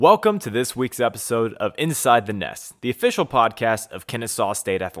Welcome to this week's episode of Inside the Nest, the official podcast of Kennesaw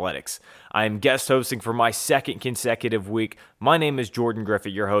State Athletics. I am guest hosting for my second consecutive week. My name is Jordan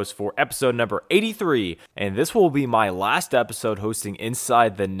Griffith, your host for episode number 83, and this will be my last episode hosting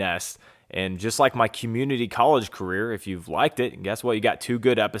Inside the Nest. And just like my community college career, if you've liked it, guess what? You got 2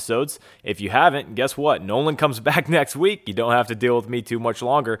 good episodes. If you haven't, guess what? Nolan comes back next week. You don't have to deal with me too much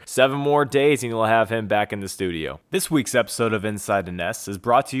longer. 7 more days and you'll have him back in the studio. This week's episode of Inside the Nest is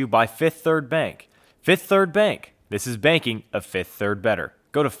brought to you by Fifth Third Bank. Fifth Third Bank. This is banking a Fifth Third better.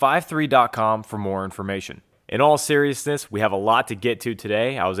 Go to 53.com for more information. In all seriousness, we have a lot to get to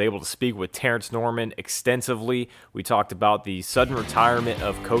today. I was able to speak with Terrence Norman extensively. We talked about the sudden retirement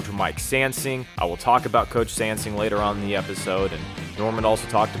of Coach Mike Sansing. I will talk about Coach Sansing later on in the episode. And Norman also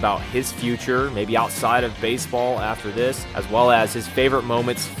talked about his future, maybe outside of baseball after this, as well as his favorite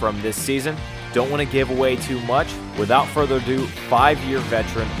moments from this season. Don't want to give away too much. Without further ado, 5-year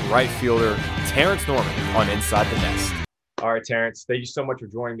veteran right fielder Terrence Norman on Inside the Nest. All right, Terrence, thank you so much for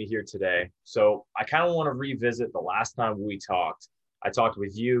joining me here today. So I kind of want to revisit the last time we talked. I talked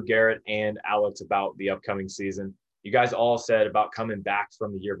with you, Garrett, and Alex about the upcoming season. You guys all said about coming back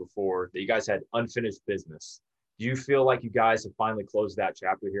from the year before that you guys had unfinished business. Do you feel like you guys have finally closed that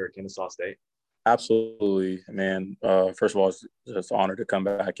chapter here at Kennesaw State? Absolutely, man. First of all, it's an honor to come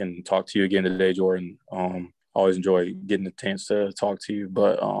back and talk to you again today, Jordan. I always enjoy getting the chance to talk to you.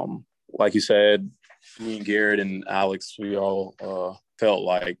 But like you said, me and Garrett and Alex, we all felt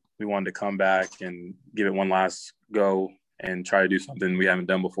like we wanted to come back and give it one last go and try to do something we haven't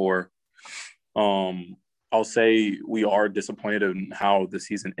done before. I'll say we are disappointed in how the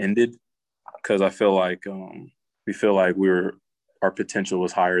season ended because I feel like we feel like our potential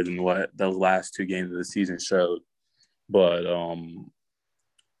was higher than what those last 2 games of the season showed. But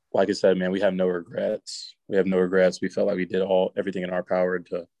like I said, man, we have no regrets. We felt like we did everything in our power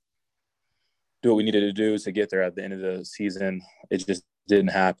to do what we needed to do to get there at the end of the season. It just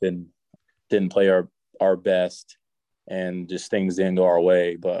didn't happen. Didn't play our best, and just things didn't go our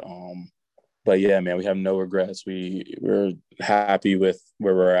way. But yeah, man, we have no regrets. We're happy with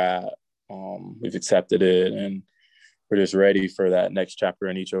where we're at. We've accepted it, and we're just ready for that next chapter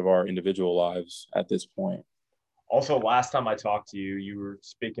in each of our individual lives at this point. Also, last time I talked to you, you were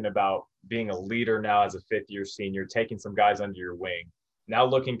speaking about being a leader now as a 5th-year senior, taking some guys under your wing. Now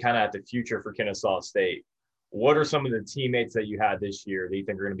looking kind of at the future for Kennesaw State, what are some of the teammates that you had this year that you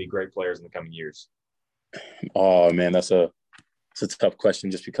think are going to be great players in the coming years? Oh, man, that's a tough question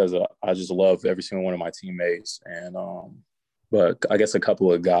just because I just love every single one of my teammates. And but I guess a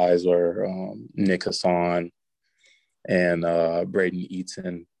couple of guys are Nick Hassan and Braden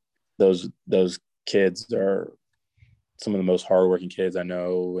Eaton. Those kids are some of the most hardworking kids I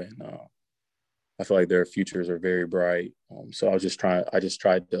know, and I feel like their futures are very bright. So I just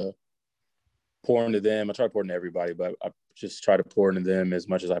tried to pour into them. I try to pour into everybody, but I just try to pour into them as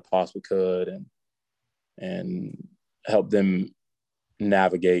much as I possibly could and help them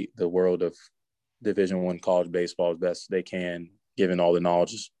navigate the world of Division I college baseball as best they can, given all the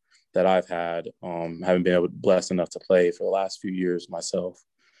knowledge that I've had. Having been blessed enough to play for the last few years myself.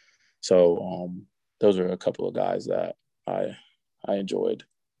 So those are a couple of guys that I enjoyed.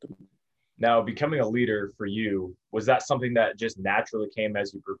 Now, becoming a leader for you, was that something that just naturally came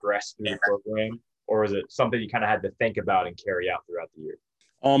as you progressed through the program, or was it something you kind of had to think about and carry out throughout the year?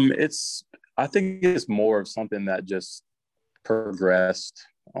 I think it's more of something that just progressed.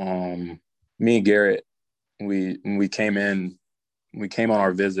 Me and Garrett, when we came on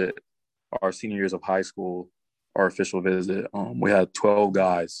our visit, our senior years of high school, our official visit, we had 12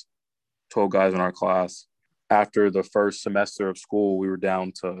 guys in our class. After the first semester of school, we were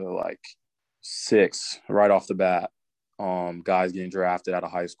down to like 6 right off the bat. Guys getting drafted out of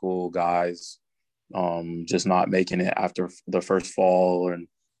high school, guys just not making it after the first fall and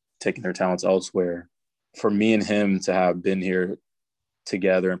taking their talents elsewhere. For me and him to have been here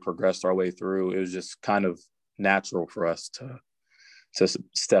together and progressed our way through, it was just kind of natural for us to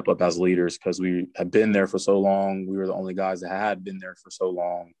step up as leaders because we had been there for so long. We were the only guys that had been there for so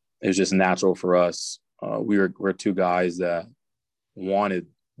long. It was just natural for us. We're 2 guys that wanted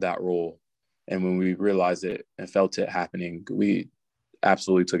that role. And when we realized it and felt it happening, we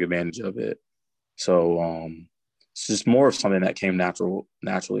absolutely took advantage of it. So it's just more of something that came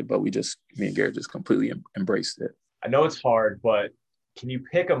naturally, but me and Garrett just completely embraced it. I know it's hard, but can you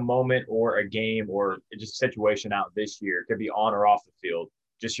pick a moment or a game or just a situation out this year? It could be on or off the field.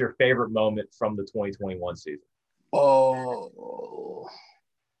 Just your favorite moment from the 2021 season. Oh,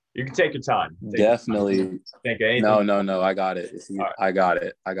 you can take your time. Definitely. Think anything. No. I got it. Right. I got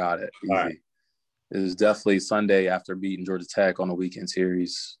it. Easy. Right. It was definitely Sunday after beating Georgia Tech on a weekend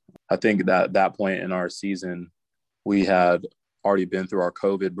series. I think that at that point in our season, we had already been through our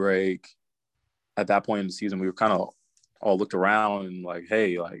COVID break. At that point in the season, we were kind of all looked around and like,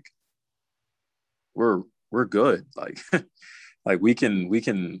 hey, like we're good. Like like we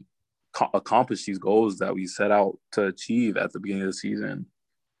can accomplish these goals that we set out to achieve at the beginning of the season.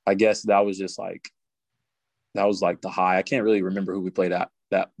 I guess that was like the high. I can't really remember who we played at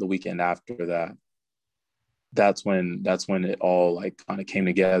that the weekend after that. That's when it all like kind of came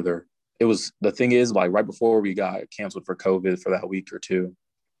together. It was, the thing is, like right before we got canceled for COVID for that week or two,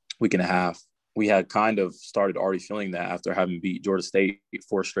 week and a half, we had kind of started already feeling that after having beat Georgia State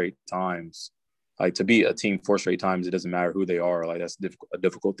 4 straight times. Like to beat a team 4 straight times, it doesn't matter who they are. Like that's a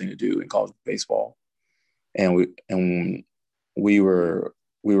difficult thing to do in college baseball. And we were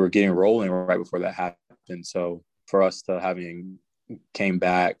getting rolling right before that happened. So for us to having came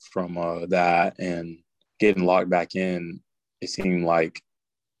back from that and getting locked back in, it seemed like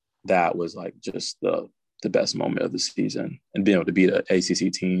that was like just the best moment of the season, and being able to beat an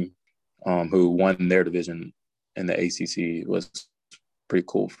ACC team who won their division in the ACC was pretty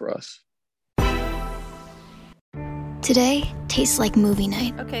cool for us. Today tastes like movie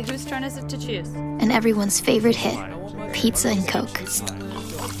night. Okay, whose turn is it to choose? And everyone's favorite hit, pizza and Coke.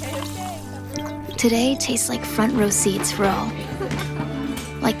 Today tastes like front row seats for all.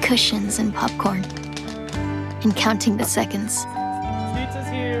 Like cushions and popcorn. And counting the seconds. Pizza's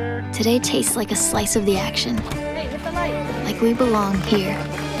here. Today tastes like a slice of the action. Hey, hit the light. Like we belong here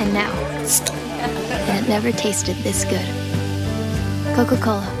and now. And it never tasted this good.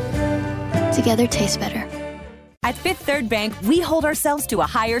 Coca-Cola. Together tastes better. At Fifth Third Bank, we hold ourselves to a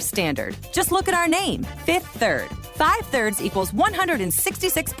higher standard. Just look at our name, Fifth Third. 5/3 equals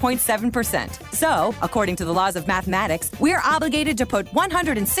 166.7%. So, according to the laws of mathematics, we're obligated to put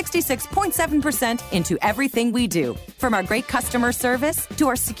 166.7% into everything we do. From our great customer service, to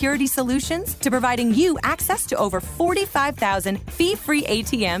our security solutions, to providing you access to over 45,000 fee-free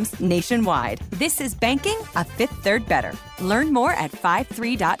ATMs nationwide. This is banking a Fifth Third better. Learn more at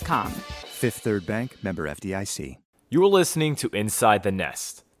 53.com. Fifth Third Bank, member FDIC. You were listening to Inside the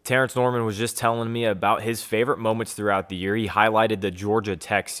Nest. Terrence Norman was just telling me about his favorite moments throughout the year. He highlighted the Georgia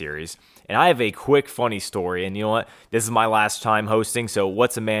Tech series. And I have a quick, funny story. And you know what? This is my last time hosting, so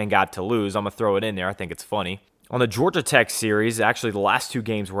what's a man got to lose? I'm going to throw it in there. I think it's funny. On the Georgia Tech series, actually the last 2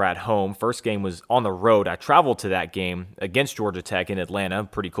 games were at home. First game was on the road. I traveled to that game against Georgia Tech in Atlanta.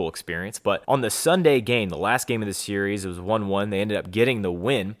 Pretty cool experience. But on the Sunday game, the last game of the series, it was 1-1. They ended up getting the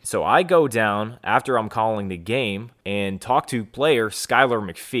win. So I go down after I'm calling the game and talk to player Skylar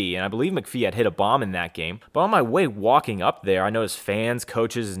McPhee. And I believe McPhee had hit a bomb in that game. But on my way walking up there, I noticed fans,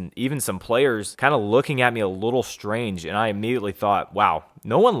 coaches, and even some players kind of looking at me a little strange. And I immediately thought, wow,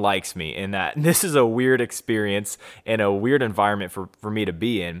 no one likes me in that. This is a weird experience and a weird environment for me to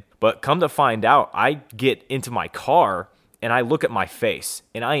be in. But come to find out, I get into my car and I look at my face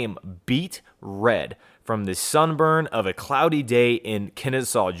and I am beat red from the sunburn of a cloudy day in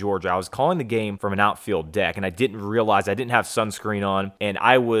Kennesaw, Georgia. I was calling the game from an outfield deck and I didn't realize I didn't have sunscreen on and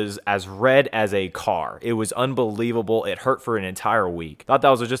I was as red as a car. It was unbelievable. It hurt for an entire week. Thought that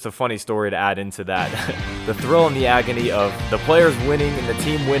was just a funny story to add into that. The thrill and the agony of the players winning and the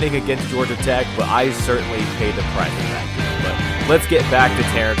team winning against Georgia Tech, but I certainly paid the price in that game. But let's get back to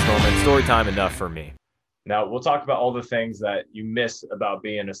Terrence Norman. Story time enough for me. Now, we'll talk about all the things that you miss about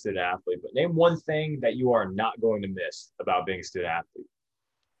being a student athlete, but name one thing that you are not going to miss about being a student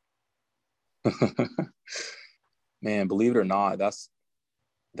athlete. Man, believe it or not, that's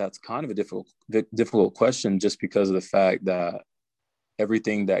kind of a difficult question, just because of the fact that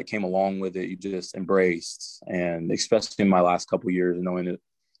everything that came along with it, you just embraced. And especially in my last couple of years, knowing that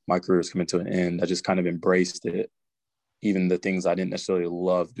my career is coming to an end, I just kind of embraced it. Even the things I didn't necessarily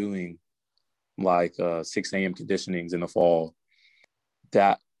love doing, like 6 a.m. conditionings in the fall,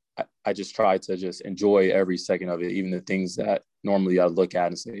 that I just try to just enjoy every second of it, even the things that normally I look at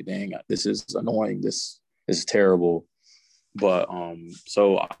and say, dang, this is annoying, this is terrible. But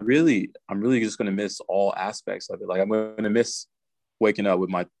so I'm really just going to miss all aspects of it. Like I'm going to miss waking up with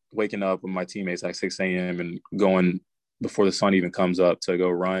my teammates at 6 a.m. and going before the sun even comes up to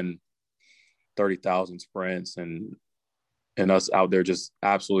go run 30,000 sprints and us out there just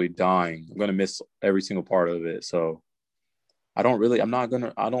absolutely dying. I'm going to miss every single part of it. So I don't really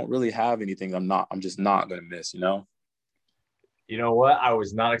have anything I'm just not going to miss, you know? You know what? I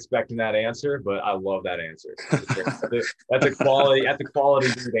was not expecting that answer, but I love that answer. That's a quality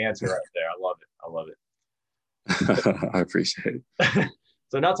good answer right there. I love it. I appreciate it.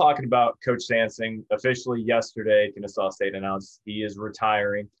 So now talking about Coach Sansing, officially yesterday, Kennesaw State announced he is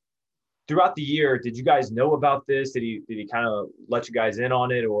retiring. Throughout the year, did you guys know about this? Did he kind of let you guys in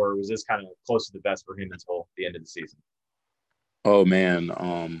on it, or was this kind of close to the best for him until the end of the season? Oh man,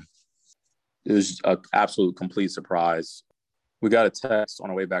 it was an absolute complete surprise. We got a text on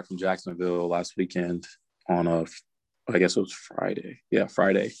our way back from Jacksonville last weekend I guess it was Friday. Yeah,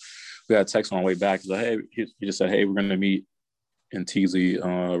 Friday. We got a text on our way back. He's like, hey, he just said, hey, we're going to meet in Teasley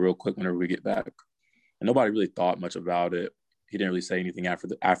real quick whenever we get back. And nobody really thought much about it. He didn't really say anything after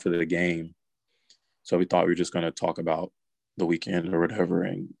the game. So we thought we were just going to talk about the weekend or whatever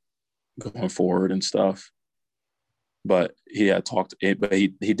and going forward and stuff. But he did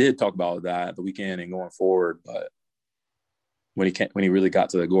talk about that, the weekend and going forward. But when he really got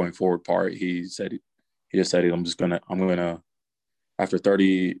to the going forward part, he just said, I'm gonna after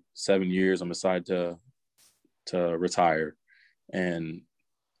 37 years, I'm decided to retire. And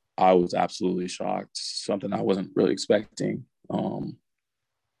I was absolutely shocked, something I wasn't really expecting.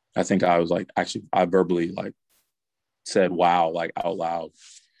 I think I was I verbally said, wow, out loud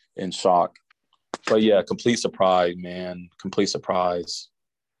in shock. But yeah, complete surprise, man. Complete surprise.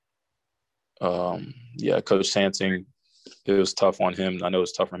 Coach Sansing, it was tough on him. I know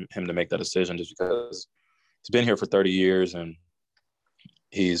it's tough for him to make that decision just because he's been here for 30 years and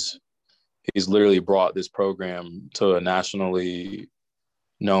he's literally brought this program to a nationally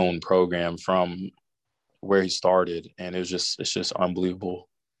known program from where he started. And it's just unbelievable.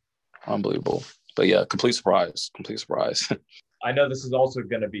 Unbelievable. But yeah, complete surprise. I know this is also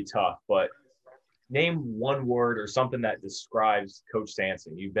going to be tough, but name one word or something that describes Coach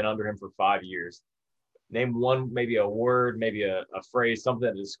Sansing. You've been under him for 5 years. Name one, maybe a word, maybe a phrase, something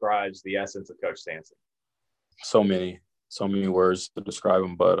that describes the essence of Coach Sansing. So many words to describe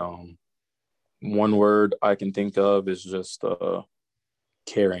him, but one word I can think of is just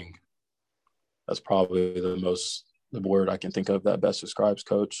caring. That's probably the word I can think of that best describes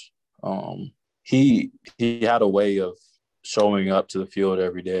Coach. He had a way of showing up to the field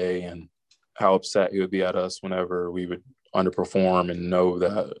every day and how upset he would be at us whenever we would underperform and know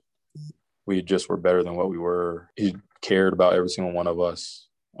that we just were better than what we were. He cared about every single one of us.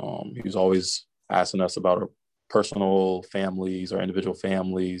 He was always asking us about our personal families, our individual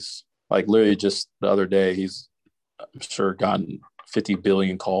families. Literally just the other day, he's, I'm sure, gotten 50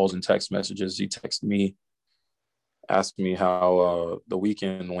 billion calls and text messages. He texted me, asked me how the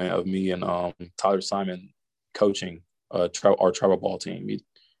weekend went of me and Tyler Simon coaching our travel ball team. He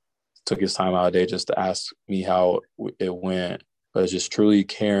took his time out of the day just to ask me how it went, but just truly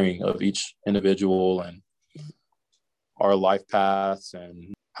caring of each individual and our life paths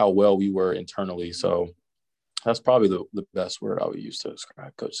and how well we were internally. So that's probably the best word I would use to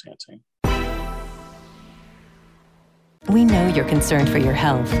describe Coach Sansing. We know you're concerned for your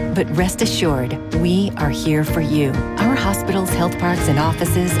health, but rest assured, we are here for you. Our hospitals, health parks, and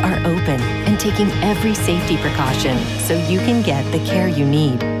offices are open and taking every safety precaution so you can get the care you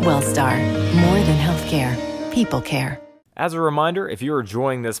need. WellStar, more than healthcare, people care. As a reminder, if you're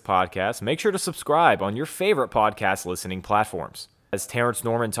enjoying this podcast, make sure to subscribe on your favorite podcast listening platforms. As Terrence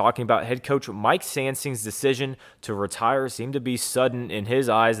Norman talking about head coach Mike Sansing's decision to retire seemed to be sudden in his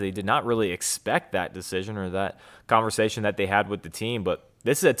eyes. They did not really expect that decision or that conversation that they had with the team, but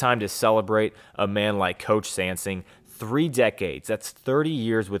this is a time to celebrate a man like Coach Sansing. 3 decades, that's 30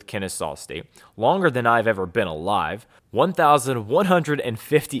 years with Kennesaw State, longer than I've ever been alive.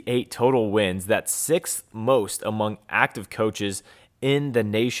 1,158 total wins, that's 6th most among active coaches in the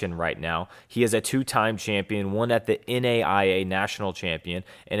nation right now. He is a 2-time champion, won at the NAIA national champion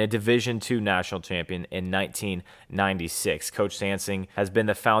and a Division II national champion in 1996. Coach Sansing has been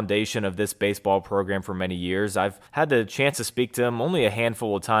the foundation of this baseball program for many years. I've had the chance to speak to him only a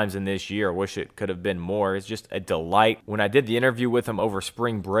handful of times in this year. I wish it could have been more. It's just a delight. When I did the interview with him over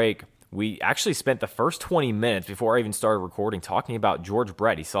spring break, we actually spent the first 20 minutes before I even started recording talking about George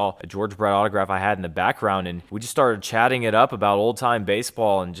Brett. He saw a George Brett autograph I had in the background, and we just started chatting it up about old-time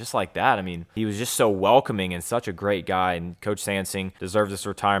baseball and just like that. I mean, he was just so welcoming and such a great guy, and Coach Sansing deserves this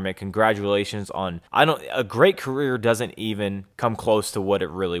retirement. Congratulations on a great career doesn't even come close to what it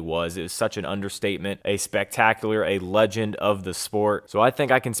really was. It was such an understatement, a spectacular, a legend of the sport. So I think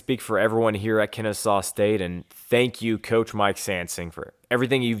I can speak for everyone here at Kennesaw State, and thank you, Coach Mike Sansing, for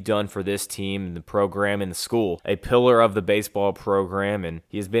everything you've done for this team and the program and the school, a pillar of the baseball program, and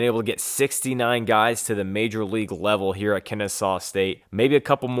he has been able to get 69 guys to the major league level here at Kennesaw State. Maybe a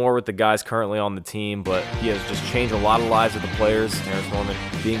couple more with the guys currently on the team, but he has just changed a lot of lives of the players, Terrence Norman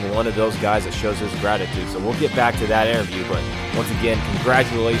being one of those guys that shows his gratitude. So we'll get back to that interview, but once again,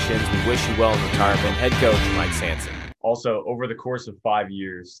 congratulations. We wish you well in retirement. Head coach Mike Sansing. Also, over the course of 5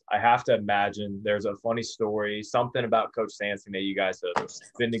 years, I have to imagine there's a funny story, something about Coach Sansing that you guys have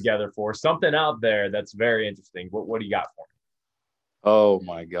been together for, something out there that's very interesting. What do you got for me? Oh,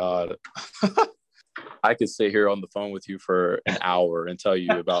 my God. I could sit here on the phone with you for an hour and tell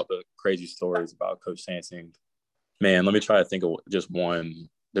you about the crazy stories about Coach Sansing. Man, let me try to think of just one.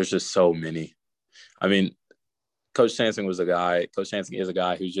 There's just so many. I mean, Coach Sansing is a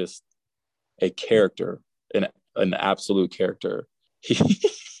guy who's just a character, an absolute character.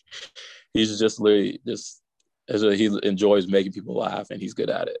 He's just literally he enjoys making people laugh, and he's good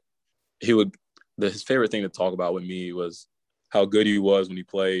at it. His favorite thing to talk about with me was how good he was when he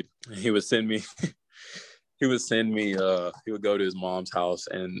played. He would he would go to his mom's house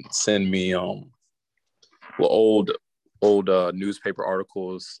and send me old newspaper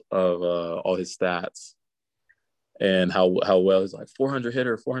articles of all his stats and how well he's like 400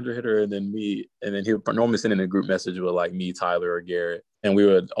 hitter, and then he would normally send in a group message with like me, Tyler, or Garrett, and we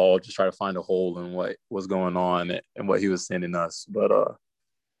would all just try to find a hole in what was going on and what he was sending us. But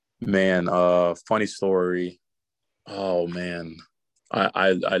funny story. Oh man,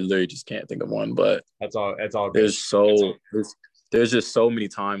 I literally just can't think of one. But that's all. There's just so many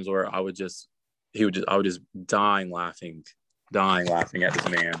times where I would just dying laughing at this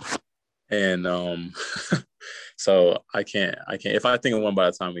man. And so I can't if I think of one by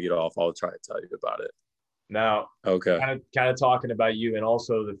the time we get off, I'll try to tell you about it. Now, okay. Kind of talking about you and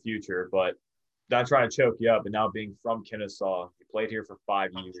also the future, but not trying to choke you up, but now being from Kennesaw, you played here for 5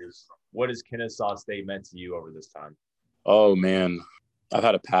 years. What has Kennesaw State meant to you over this time? Oh man, I've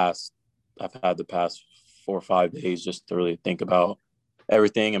had the past 4 or 5 days just to really think about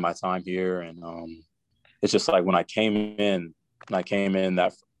everything in my time here. And it's just like when I came in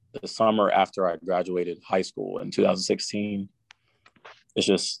that the summer after I graduated high school in 2016, it's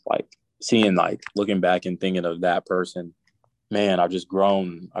just like looking back and thinking of that person, man, I've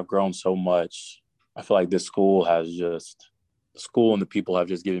grown so much. I feel like the school and the people have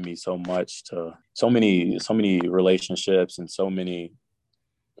just given me so much, to so many relationships and so many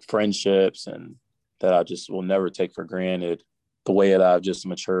friendships, and that I just will never take for granted. The way that I've just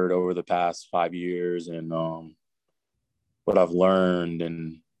matured over the past 5 years, and what I've learned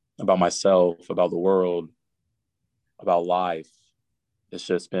and about myself, about the world, about life. It's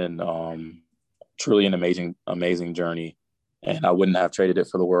just been truly an amazing journey, and I wouldn't have traded it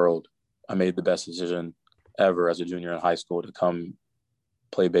for the world. I made the best decision ever as a junior in high school to come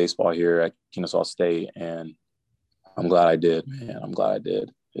play baseball here at Kennesaw State, and I'm glad I did, man. I'm glad I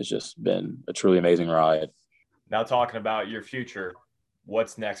did. It's just been a truly amazing ride. Now talking about your future,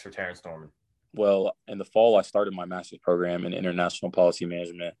 what's next for Terrence Norman? Well, in the fall, I started my master's program in international policy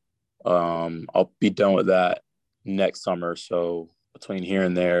management. I'll be done with that next summer. So between here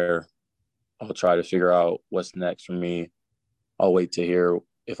and there, I'll try to figure out what's next for me. I'll wait to hear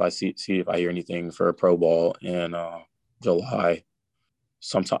if I hear anything for pro ball in July.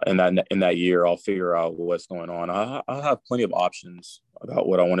 Sometime in that year, I'll figure out what's going on. I'll have plenty of options about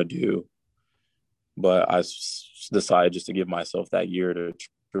what I want to do, but I decided just to give myself that year to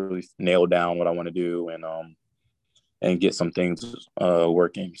truly nail down what I want to do and get some things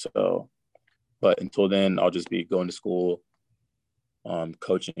working. So, but until then, I'll just be going to school,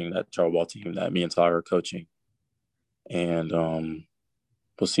 coaching that travel ball team that me and Tyler are coaching, and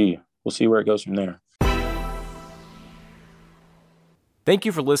we'll see where it goes from there. Thank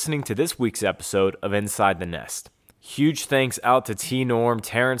you for listening to this week's episode of Inside the Nest. Huge thanks out to T-Norm,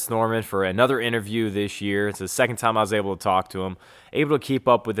 Terrence Norman, for another interview this year. It's the second time I was able to talk to him. Able to keep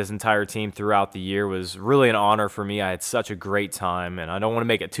up with this entire team throughout the year was really an honor for me. I had such a great time, and I don't want to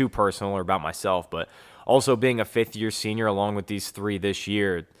make it too personal or about myself, but also being a fifth-year senior along with these three this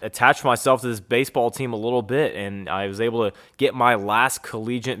year, attached myself to this baseball team a little bit, and I was able to get my last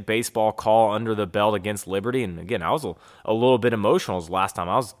collegiate baseball call under the belt against Liberty. And again, I was a little bit emotional as last time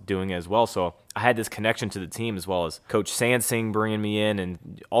I was doing it as well, so I had this connection to the team, as well as Coach Sansing bringing me in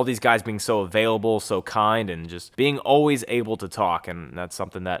and all these guys being so available, so kind, and just being always able to talk. And that's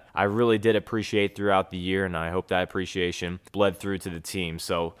something that I really did appreciate throughout the year, and I hope that appreciation bled through to the team.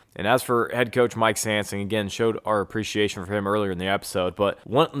 So, and as for head coach Mike Sansing, again, showed our appreciation for him earlier in the episode, but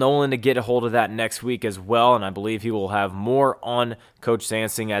want Nolan to get a hold of that next week as well, and I believe he will have more on Coach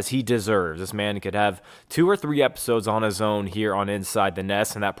Sansing as he deserves. This man could have 2 or 3 episodes on his own here on Inside the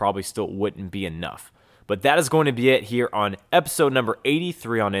Nest, and that probably still wouldn't be enough. But that is going to be it here on episode number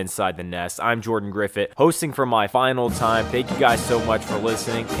 83 on Inside the Nest. I'm Jordan Griffith, hosting for my final time. Thank you guys so much for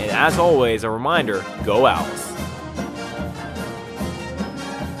listening. And as always, a reminder, go Owls.